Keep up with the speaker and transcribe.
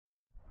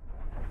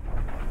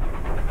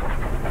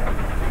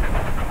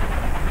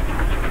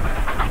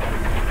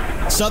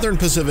Southern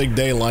Pacific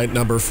Daylight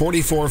number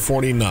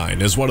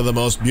 4449 is one of the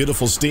most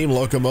beautiful steam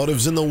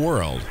locomotives in the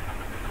world.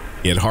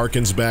 It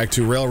harkens back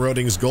to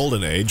railroading's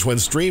golden age when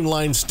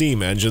streamlined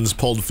steam engines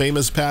pulled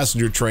famous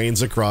passenger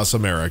trains across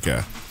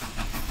America.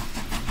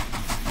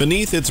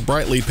 Beneath its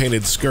brightly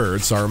painted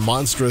skirts are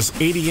monstrous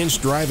 80-inch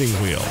driving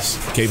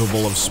wheels,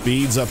 capable of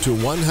speeds up to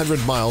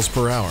 100 miles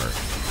per hour.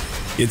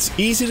 It's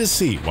easy to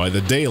see why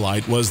the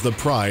Daylight was the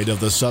pride of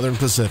the Southern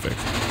Pacific.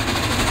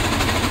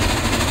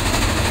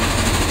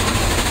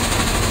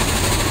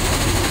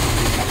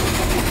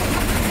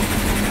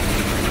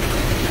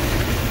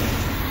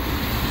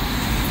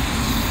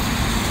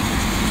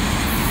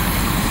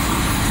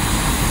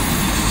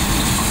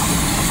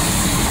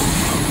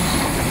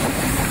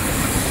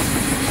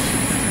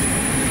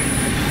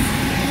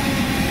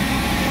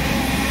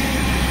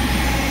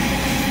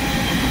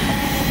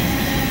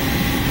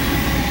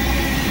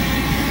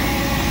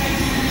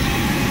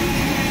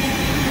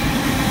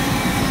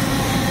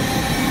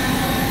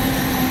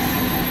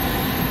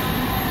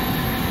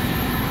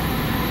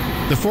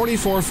 The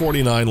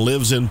 4449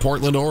 lives in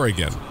Portland,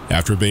 Oregon,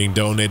 after being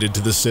donated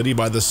to the city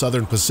by the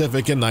Southern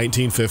Pacific in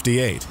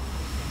 1958.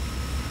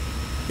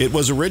 It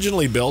was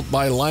originally built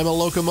by Lima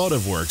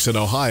Locomotive Works in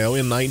Ohio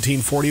in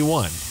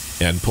 1941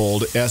 and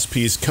pulled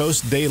SP's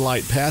Coast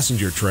Daylight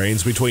passenger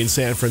trains between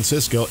San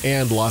Francisco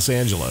and Los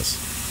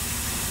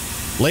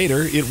Angeles.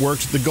 Later, it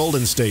worked the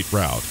Golden State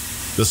Route,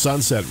 the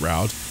Sunset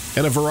Route,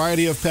 and a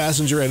variety of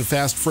passenger and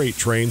fast freight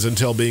trains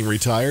until being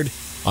retired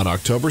on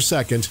October 2,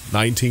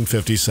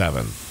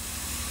 1957.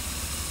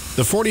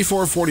 The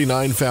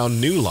 4449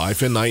 found new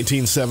life in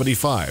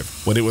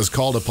 1975 when it was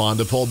called upon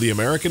to pull the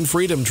American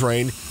Freedom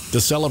Train to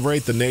celebrate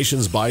the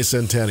nation's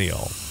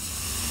bicentennial.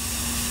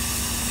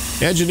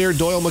 Engineer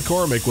Doyle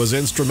McCormick was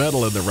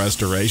instrumental in the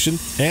restoration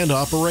and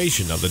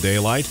operation of the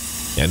Daylight,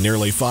 and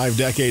nearly 5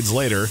 decades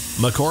later,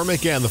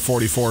 McCormick and the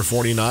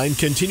 4449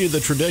 continued the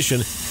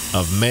tradition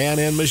of man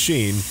and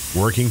machine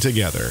working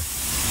together.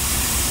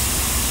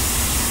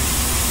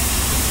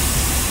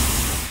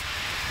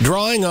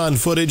 Drawing on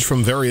footage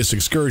from various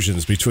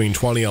excursions between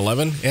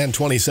 2011 and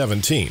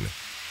 2017,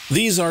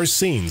 these are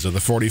scenes of the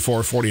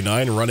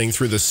 4449 running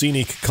through the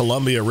scenic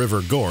Columbia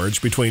River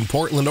Gorge between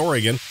Portland,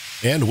 Oregon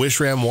and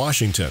Wishram,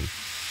 Washington,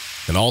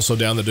 and also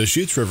down the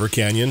Deschutes River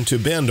Canyon to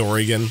Bend,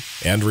 Oregon,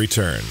 and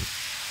return.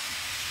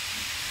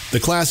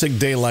 The classic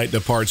Daylight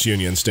departs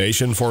Union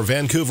Station for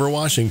Vancouver,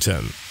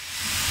 Washington.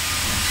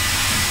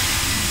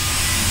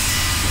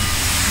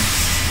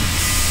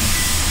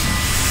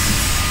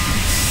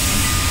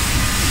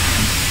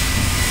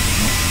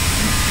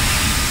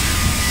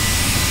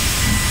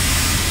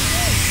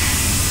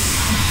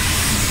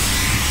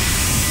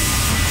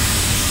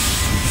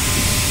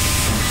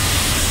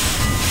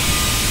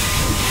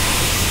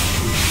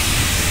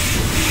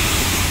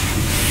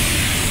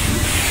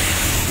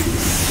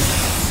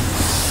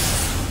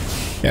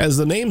 As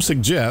the name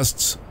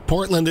suggests,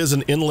 Portland is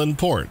an inland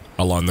port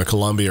along the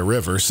Columbia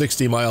River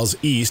 60 miles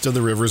east of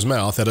the river's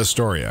mouth at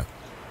Astoria.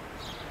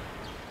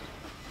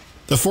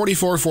 The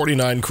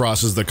 4449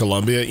 crosses the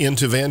Columbia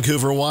into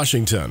Vancouver,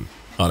 Washington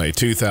on a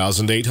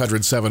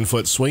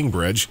 2,807-foot swing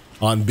bridge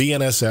on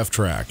BNSF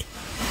track.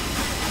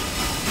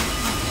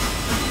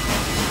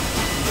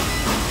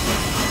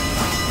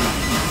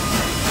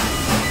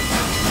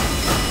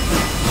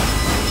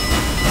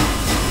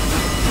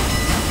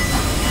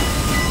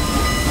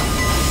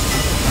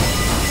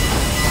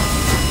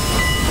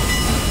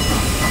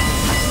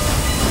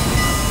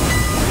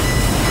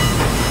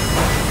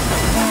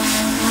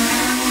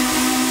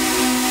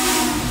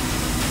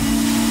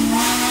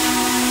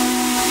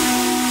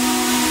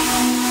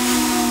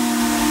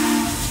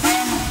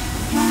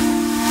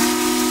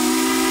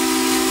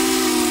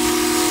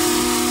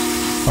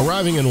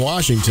 Arriving in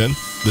Washington,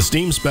 the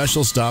steam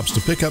special stops to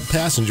pick up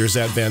passengers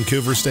at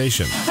Vancouver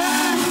Station.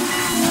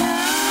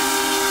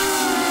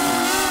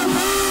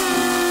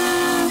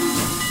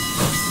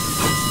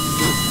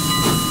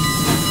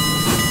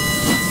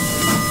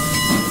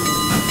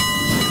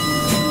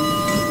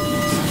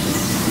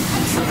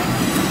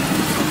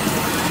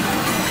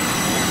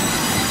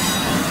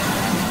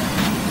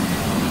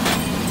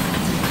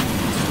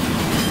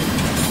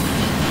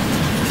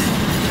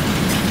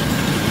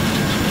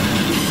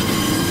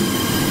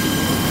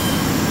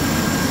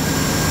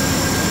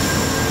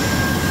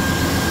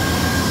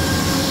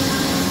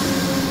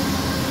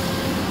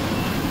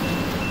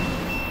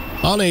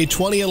 On a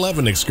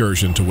 2011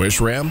 excursion to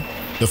Wishram,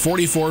 the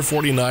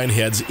 4449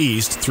 heads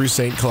east through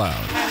St.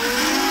 Cloud.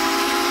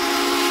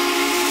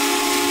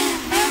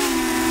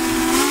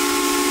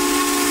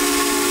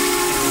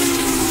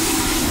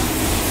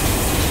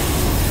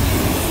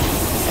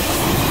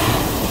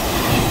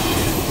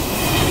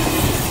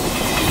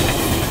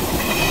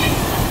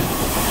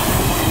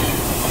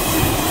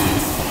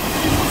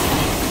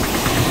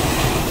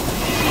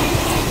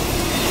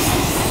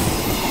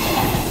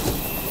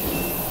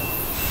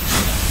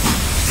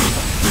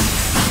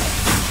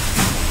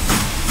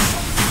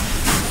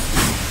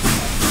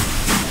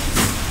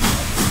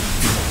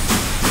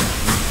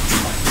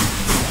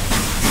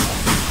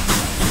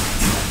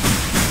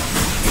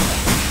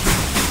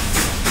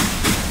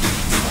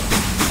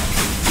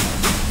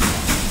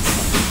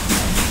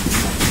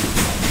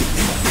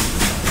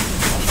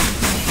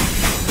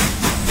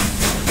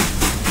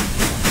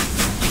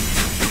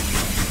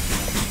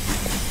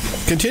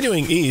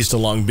 Continuing east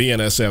along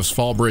BNSF's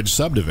Fall Bridge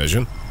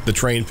subdivision, the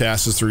train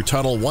passes through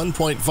Tunnel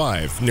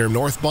 1.5 near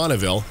North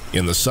Bonneville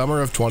in the summer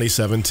of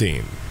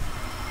 2017.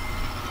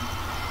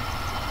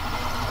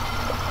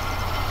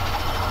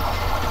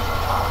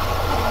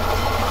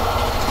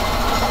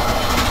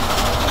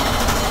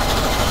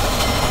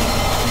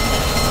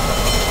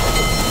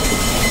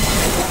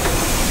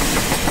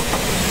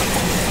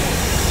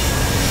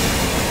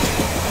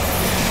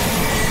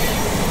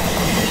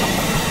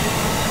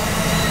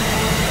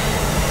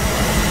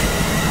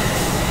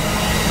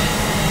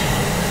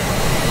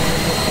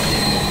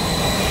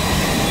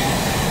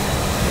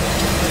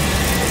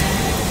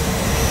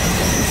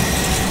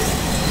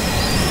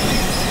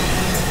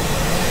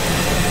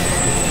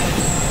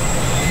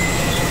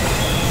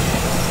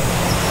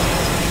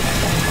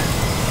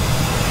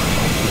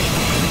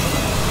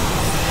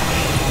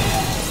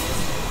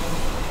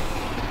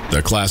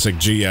 The classic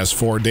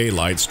GS4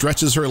 Daylight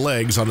stretches her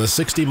legs on the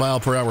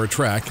 60-mile-per-hour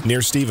track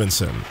near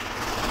Stevenson.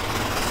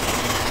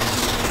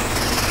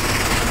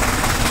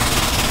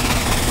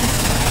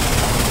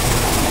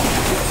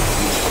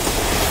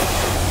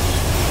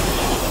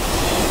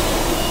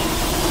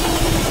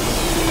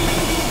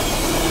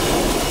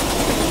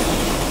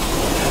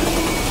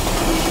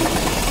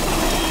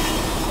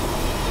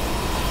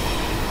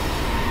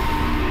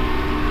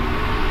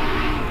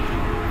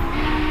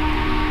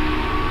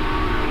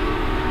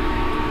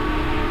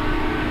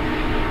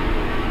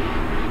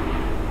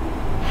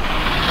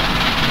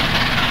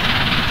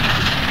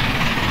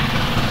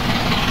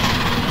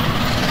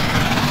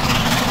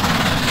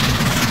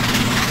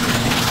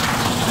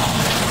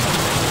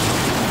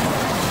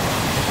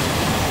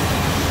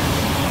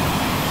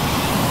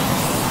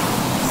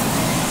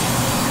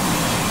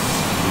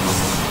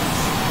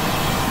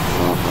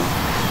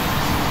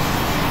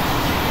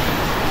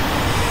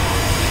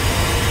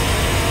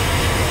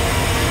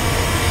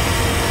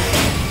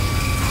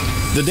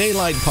 The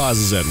Daylight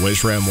pauses at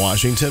Wishram,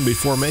 Washington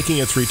before making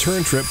its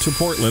return trip to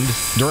Portland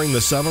during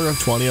the summer of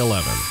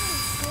 2011.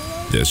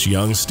 This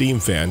young steam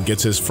fan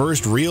gets his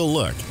first real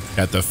look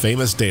at the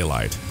famous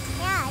Daylight.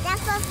 Yeah,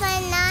 that's what's my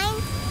 9.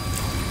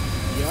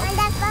 Yep. And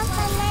that's what's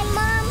my 9,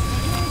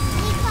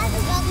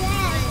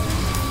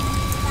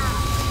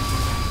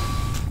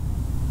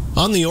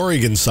 Mom. On the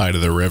Oregon side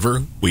of the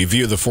river, we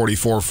view the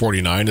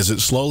 4449 as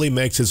it slowly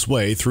makes its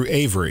way through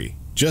Avery,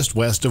 just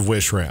west of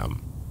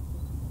Wishram.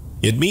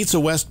 It meets a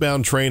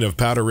westbound train of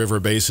Powder River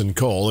Basin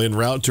coal en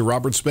route to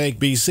Roberts Bank,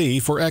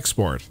 BC for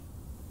export.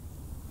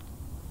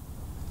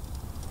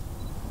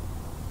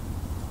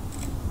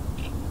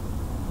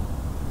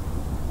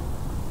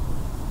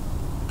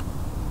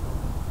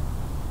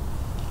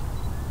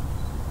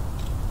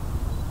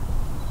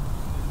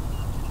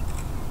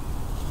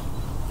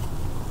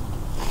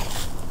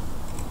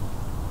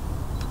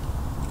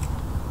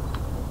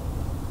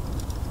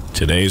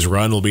 Today's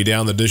run will be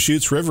down the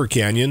Deschutes River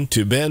Canyon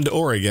to Bend,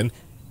 Oregon,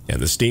 and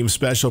the Steam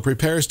Special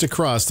prepares to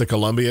cross the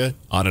Columbia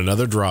on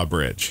another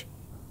drawbridge.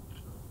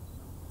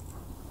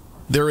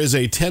 There is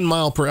a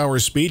 10-mile-per-hour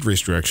speed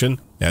restriction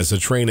as the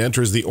train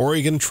enters the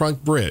Oregon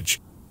Trunk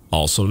Bridge,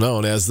 also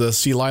known as the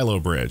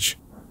Celilo Bridge.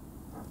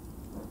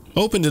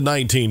 Opened in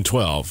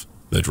 1912,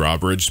 the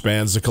drawbridge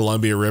spans the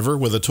Columbia River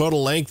with a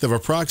total length of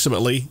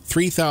approximately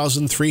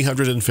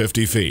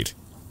 3,350 feet.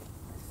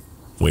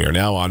 We are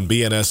now on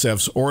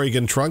BNSF's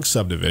Oregon Trunk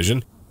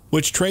subdivision,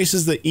 which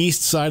traces the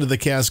east side of the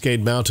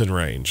Cascade Mountain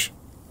Range.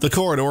 The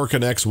corridor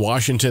connects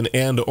Washington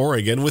and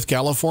Oregon with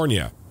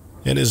California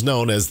and is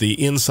known as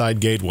the Inside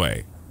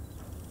Gateway.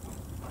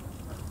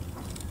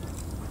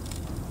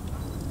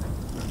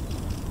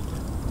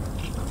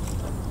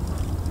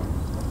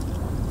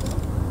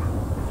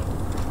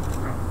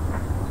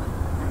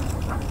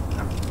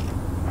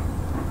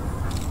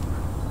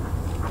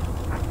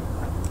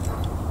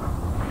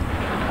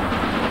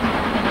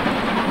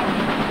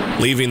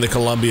 Leaving the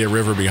Columbia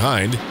River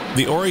behind,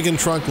 the Oregon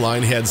Trunk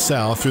Line heads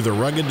south through the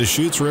rugged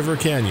Deschutes River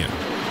Canyon.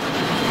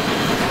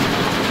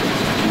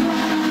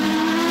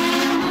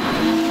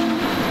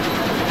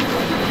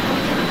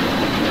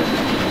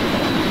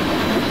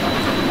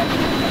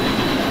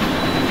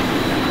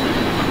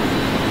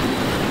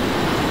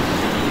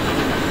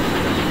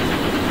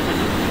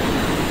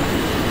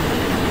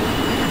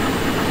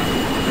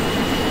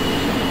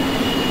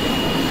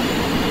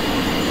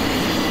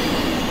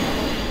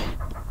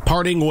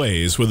 Parting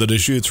ways with the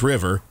Deschutes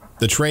River,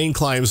 the train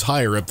climbs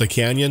higher up the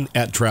canyon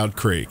at Trout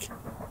Creek.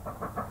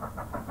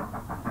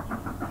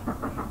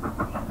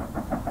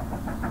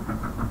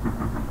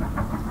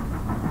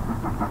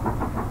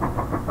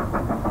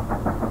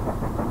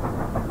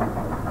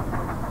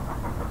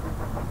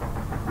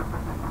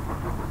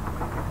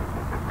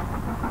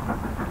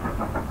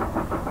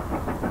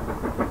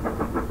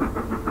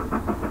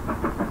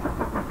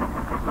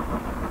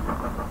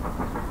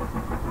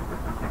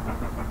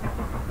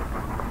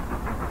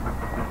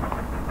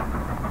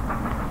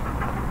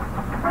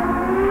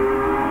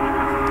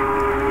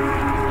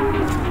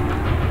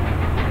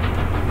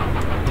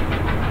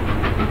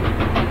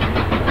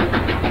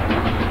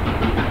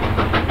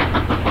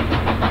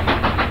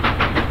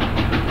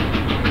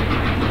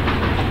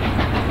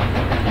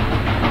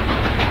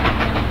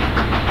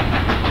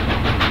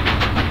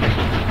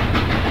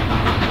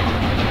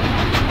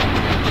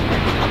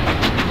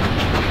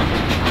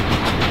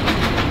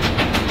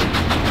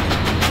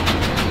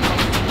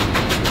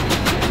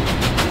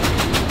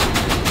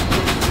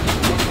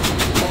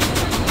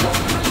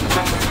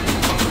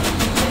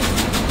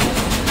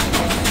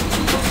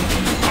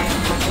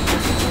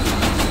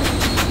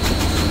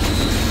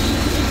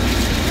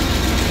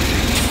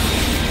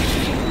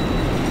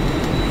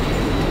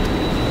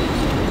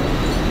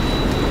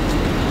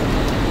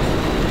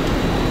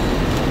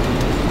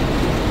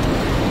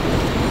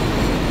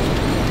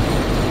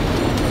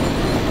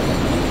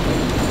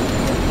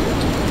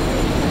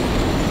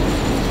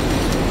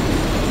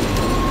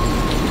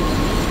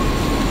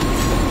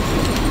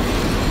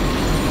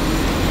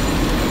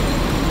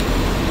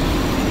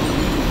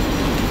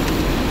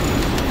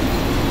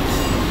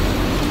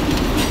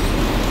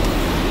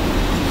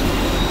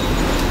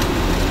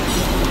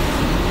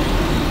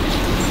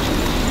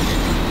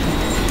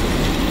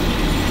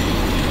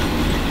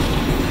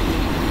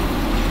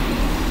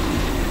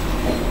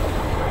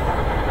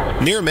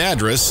 Near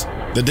Madras,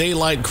 the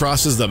Daylight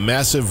crosses the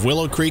massive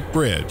Willow Creek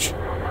Bridge.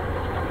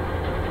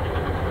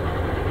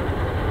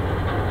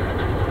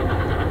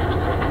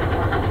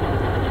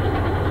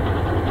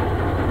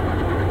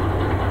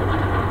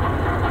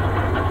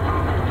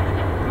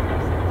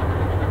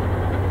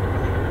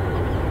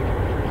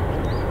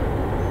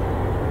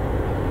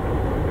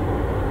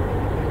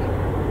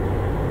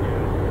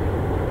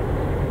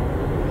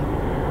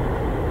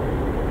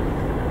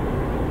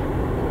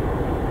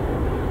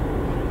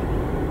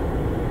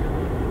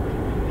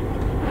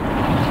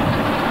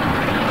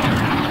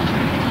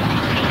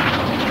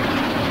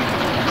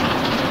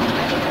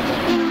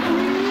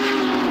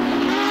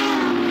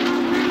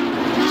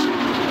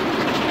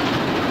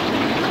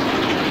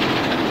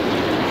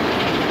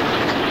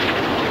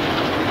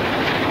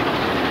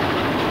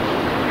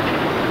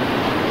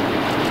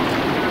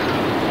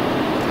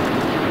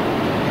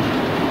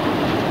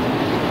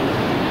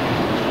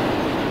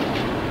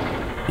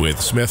 With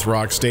Smith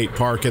Rock State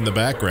Park in the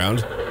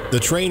background,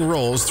 the train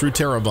rolls through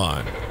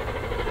Terrebonne.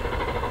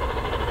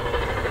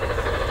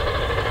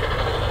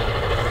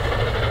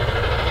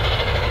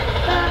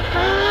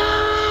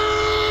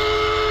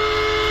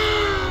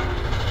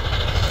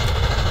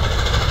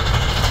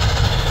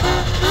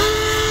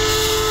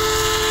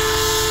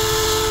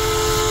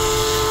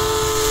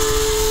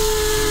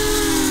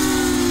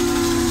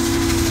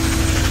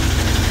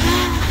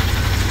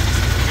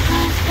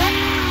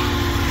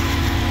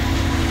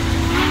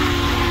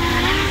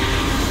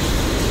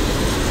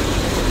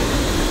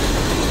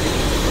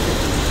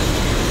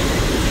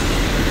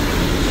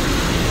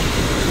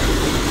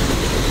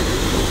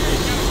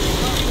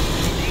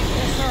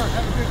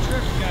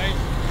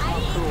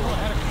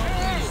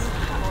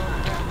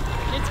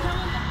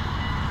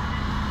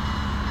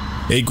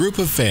 A group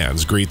of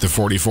fans greet the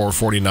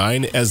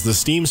 4449 as the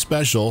Steam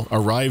Special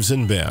arrives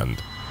in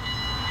Bend.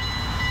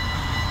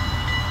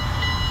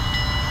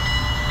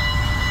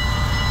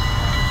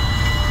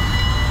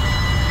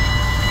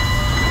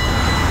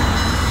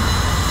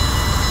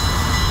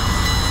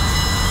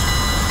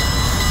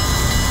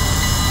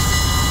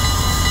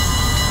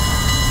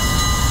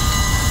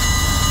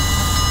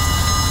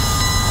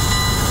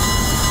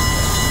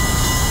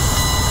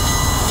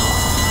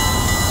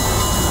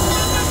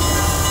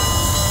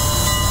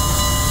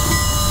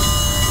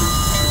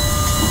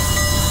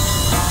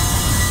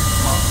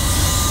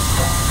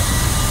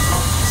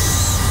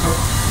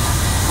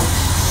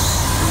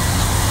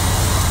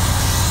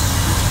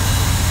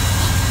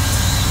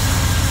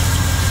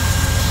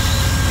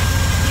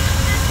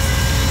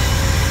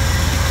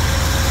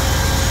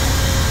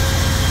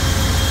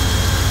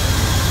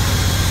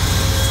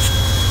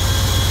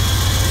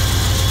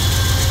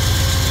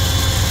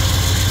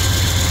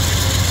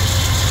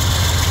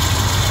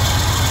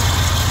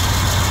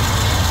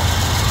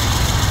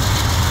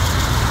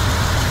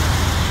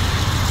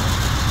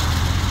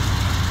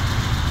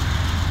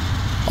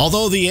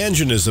 Although the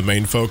engine is the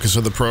main focus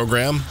of the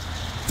program,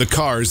 the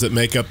cars that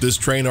make up this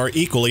train are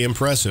equally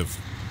impressive.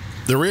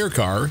 The rear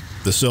car,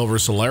 the Silver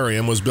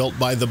Solarium, was built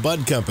by the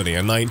Budd Company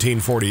in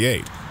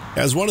 1948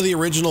 as one of the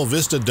original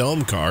Vista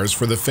Dome cars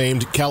for the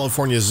famed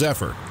California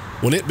Zephyr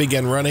when it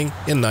began running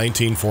in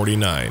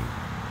 1949.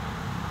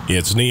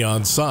 Its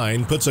neon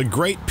sign puts a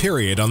great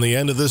period on the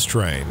end of this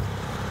train.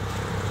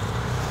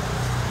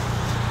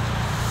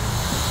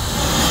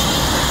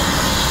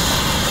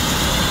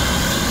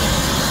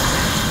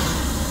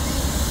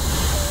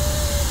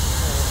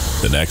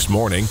 The next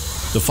morning,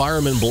 the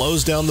fireman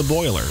blows down the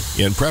boiler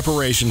in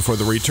preparation for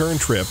the return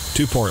trip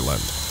to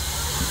Portland.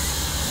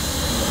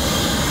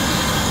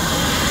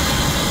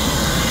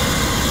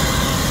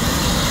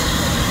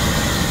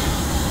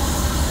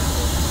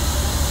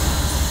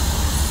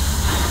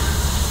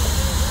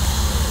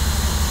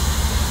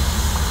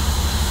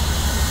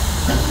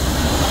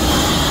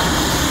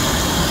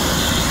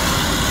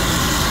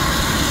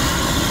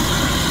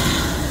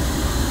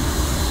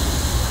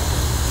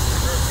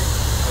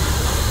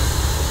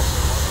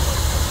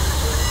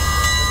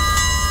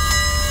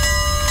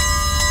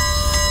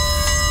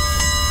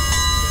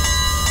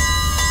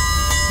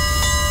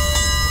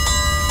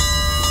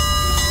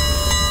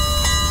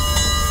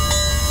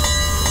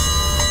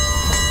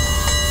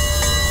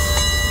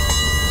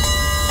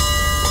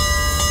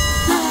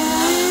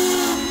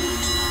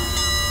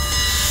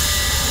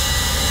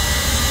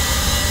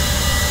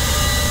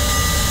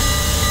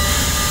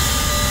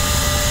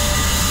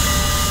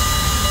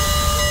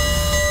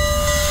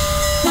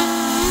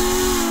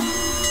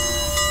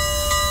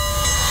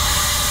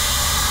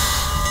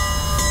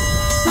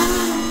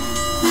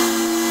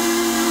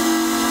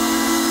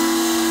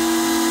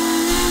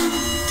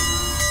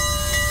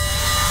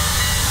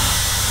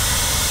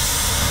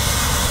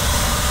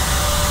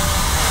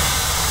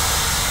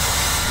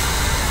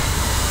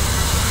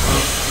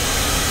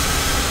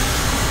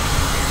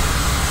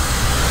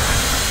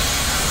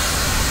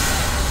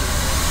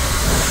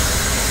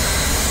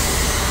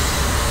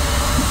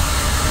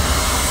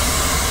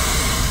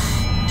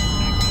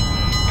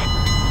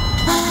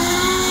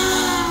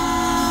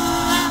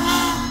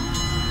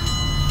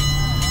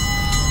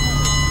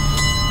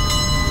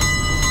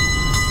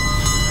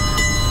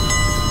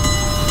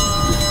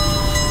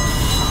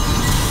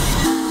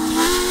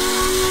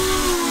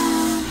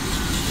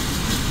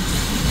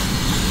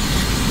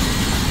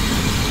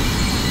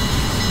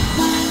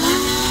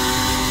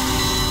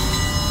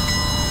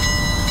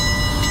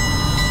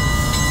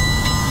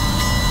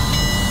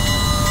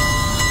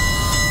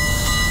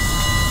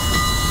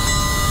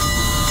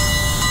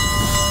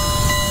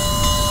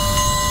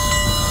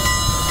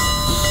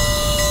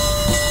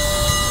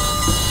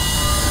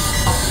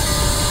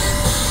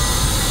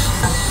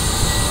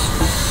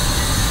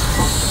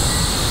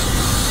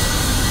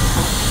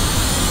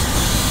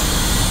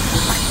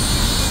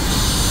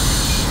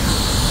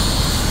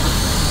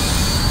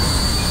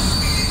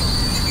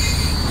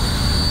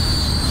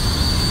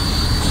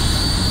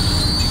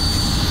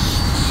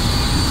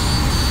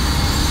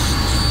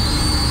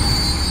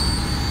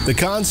 The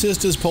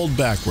consist is pulled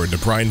backward to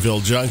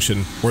Prineville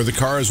Junction, where the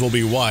cars will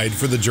be wide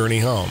for the journey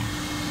home.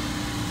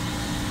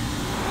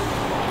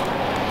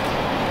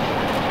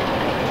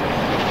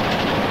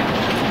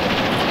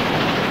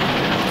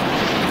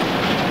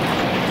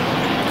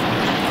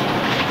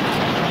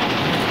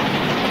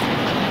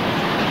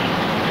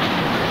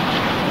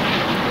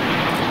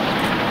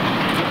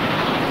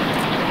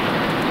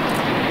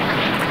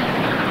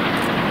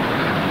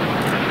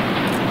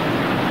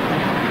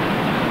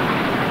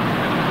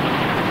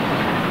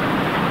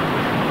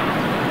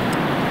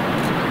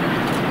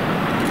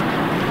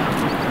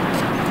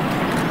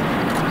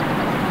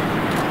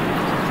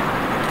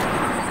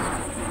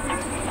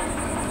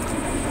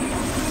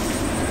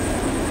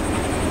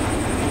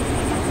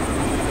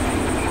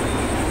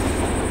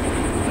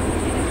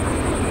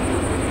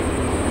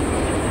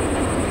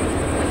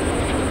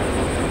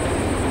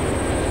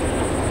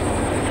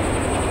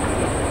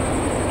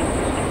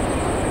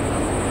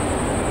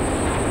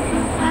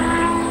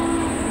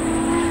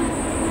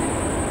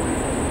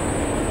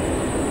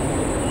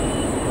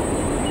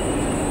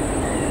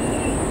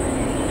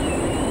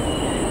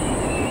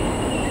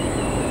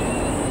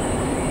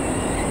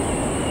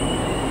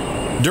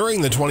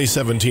 During the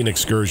 2017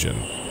 excursion,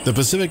 the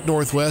Pacific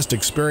Northwest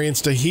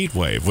experienced a heat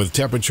wave with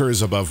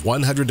temperatures above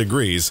 100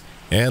 degrees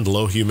and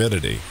low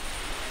humidity.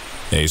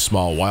 A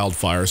small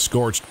wildfire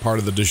scorched part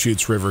of the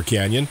Deschutes River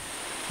Canyon,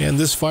 and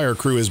this fire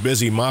crew is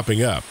busy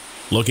mopping up,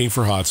 looking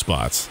for hot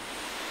spots.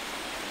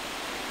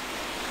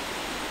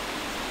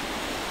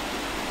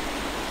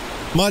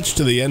 Much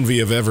to the envy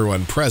of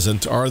everyone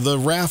present are the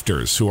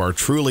rafters, who are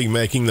truly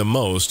making the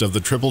most of the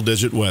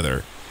triple-digit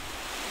weather.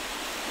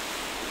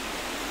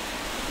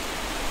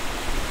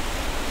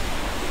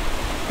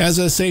 As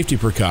a safety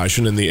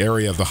precaution in the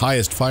area of the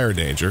highest fire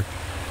danger,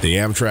 the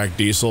Amtrak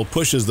diesel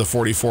pushes the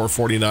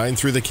 4449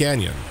 through the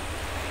canyon.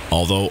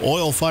 Although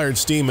oil-fired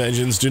steam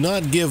engines do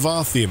not give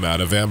off the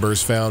amount of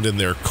embers found in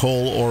their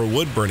coal or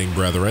wood-burning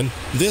brethren,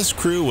 this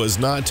crew was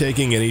not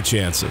taking any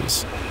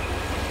chances.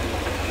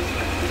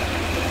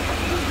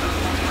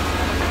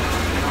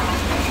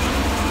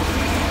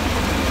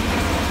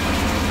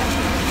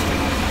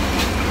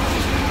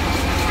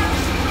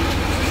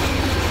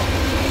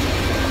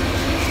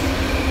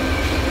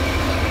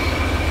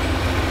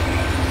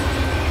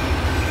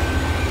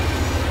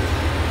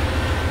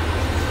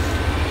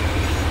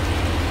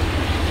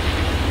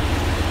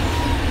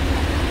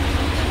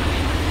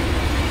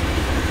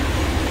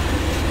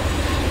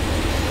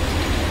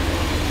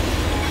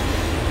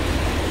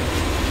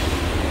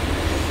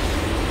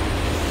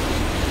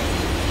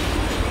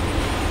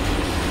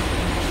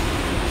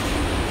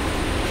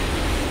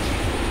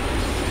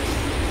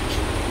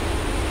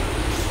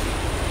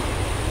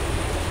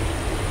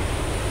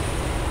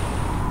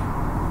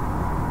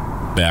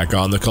 Back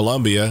on the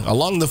Columbia,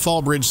 along the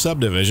Fall Bridge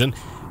subdivision,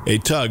 a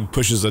tug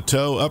pushes a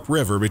tow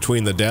upriver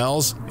between the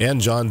Dalles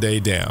and John Day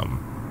Dam.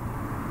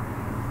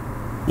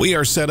 We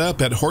are set up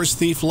at Horse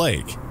Thief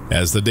Lake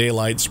as the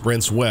Daylight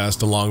sprints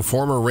west along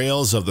former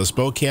rails of the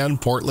Spokane,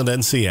 Portland,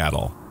 and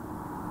Seattle.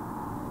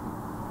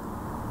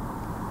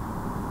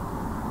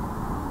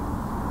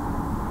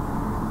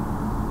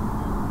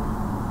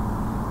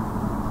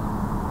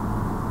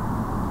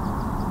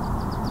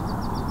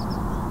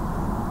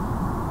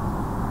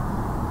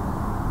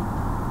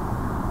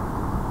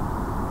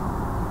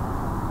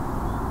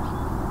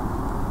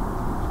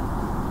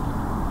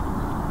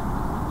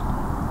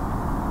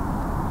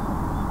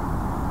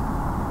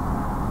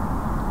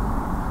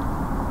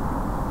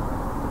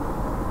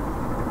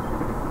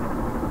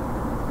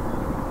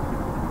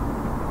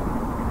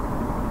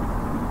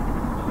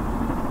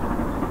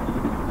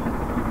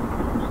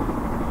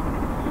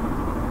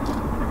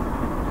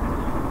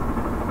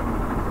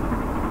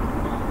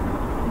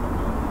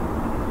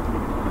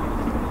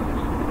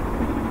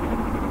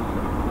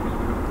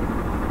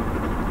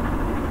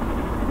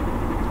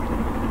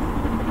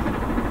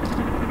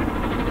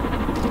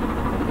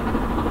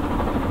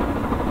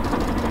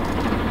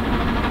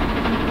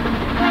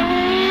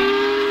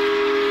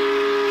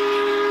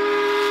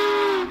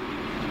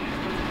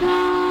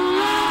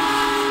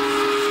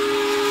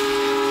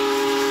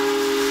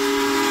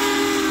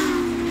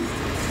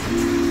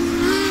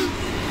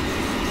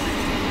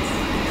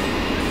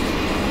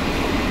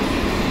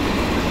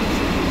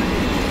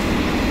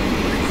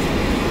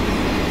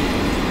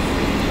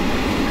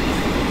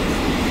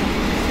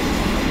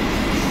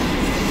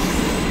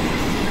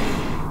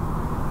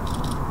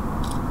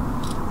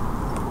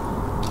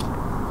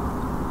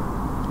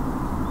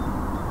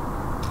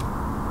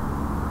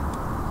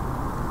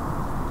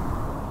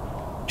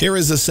 Here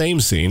is the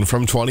same scene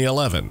from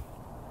 2011.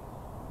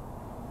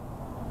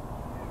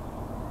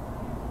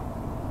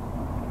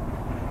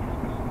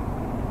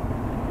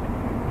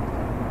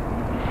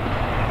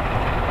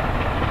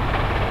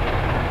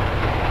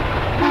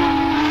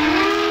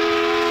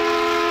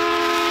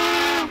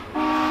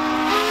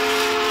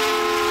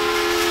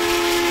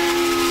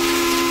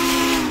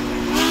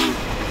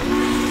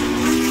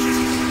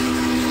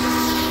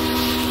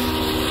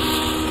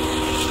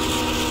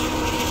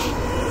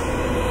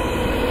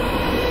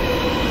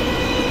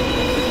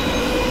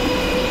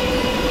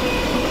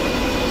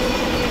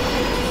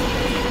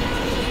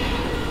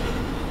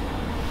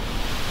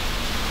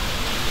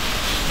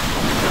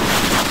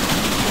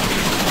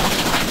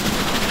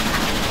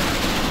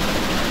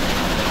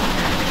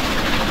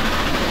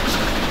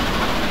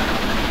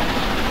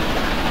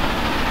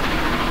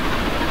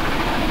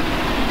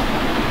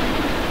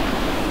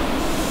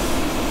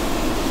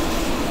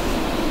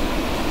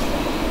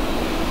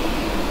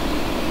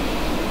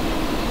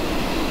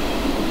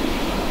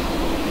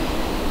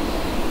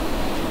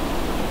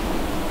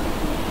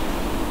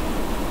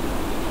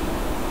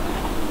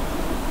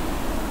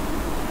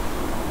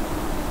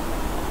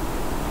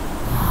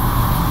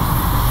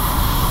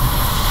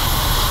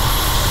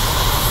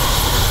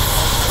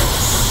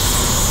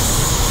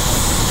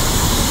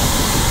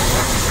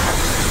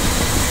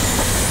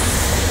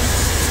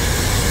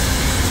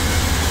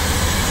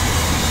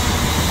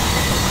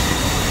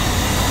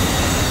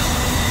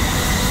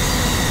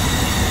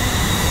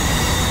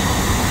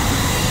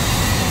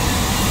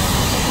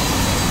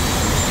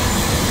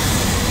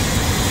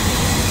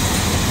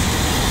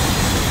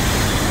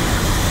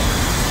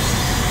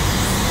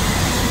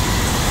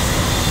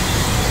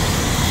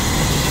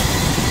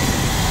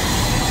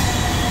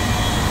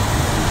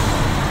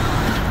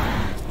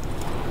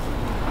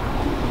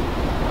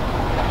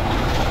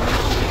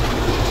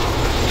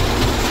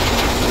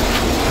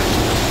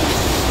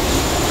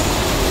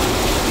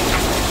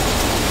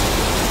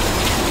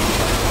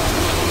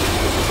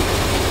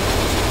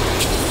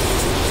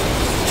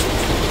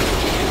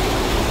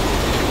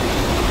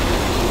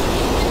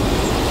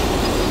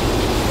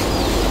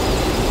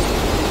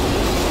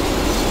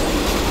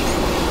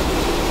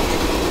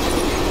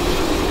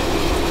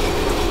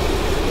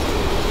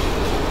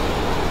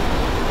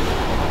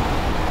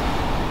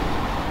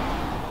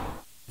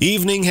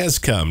 Evening has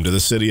come to the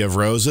City of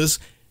Roses,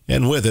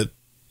 and with it,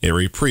 a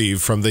reprieve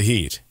from the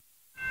heat.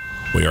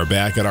 We are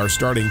back at our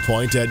starting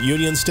point at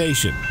Union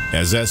Station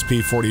as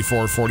SP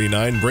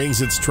 4449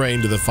 brings its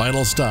train to the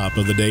final stop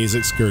of the day's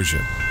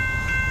excursion.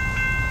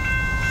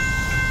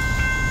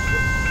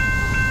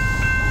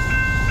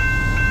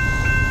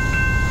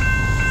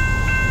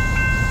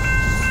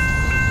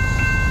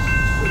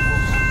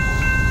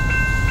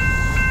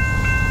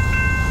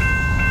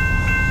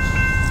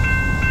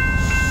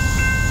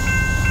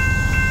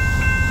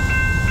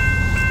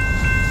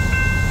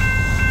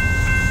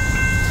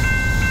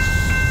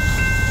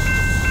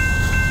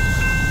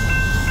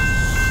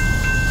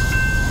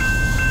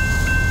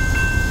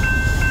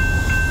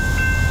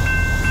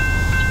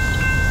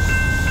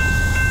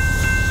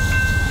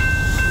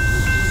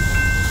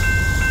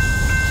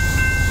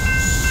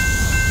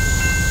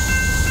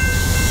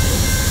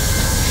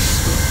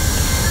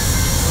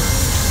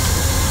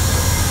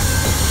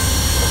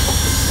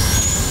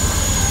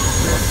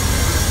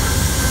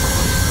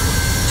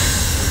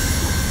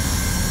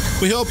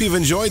 We hope you've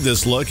enjoyed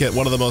this look at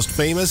one of the most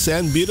famous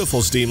and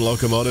beautiful steam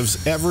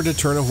locomotives ever to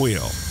turn a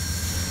wheel.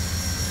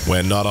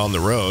 When not on the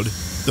road,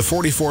 the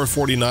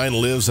 4449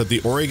 lives at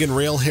the Oregon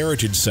Rail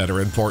Heritage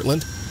Center in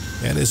Portland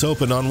and is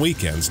open on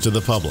weekends to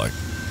the public.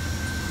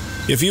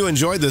 If you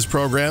enjoyed this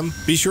program,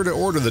 be sure to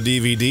order the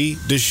DVD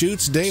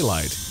Deschutes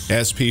Daylight,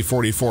 SP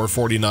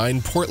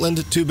 4449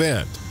 Portland to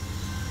Bend.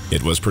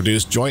 It was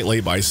produced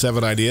jointly by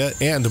 7idea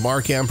and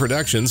Marcam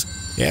Productions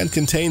and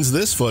contains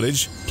this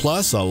footage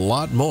plus a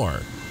lot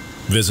more.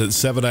 Visit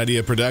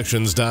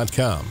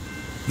 7ideaproductions.com.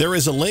 There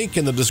is a link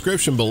in the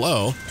description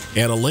below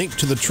and a link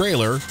to the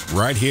trailer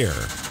right here.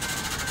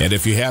 And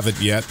if you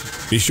haven't yet,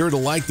 be sure to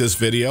like this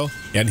video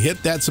and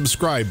hit that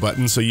subscribe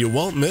button so you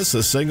won't miss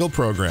a single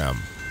program.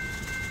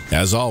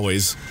 As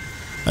always,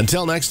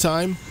 until next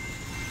time,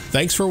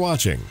 thanks for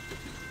watching.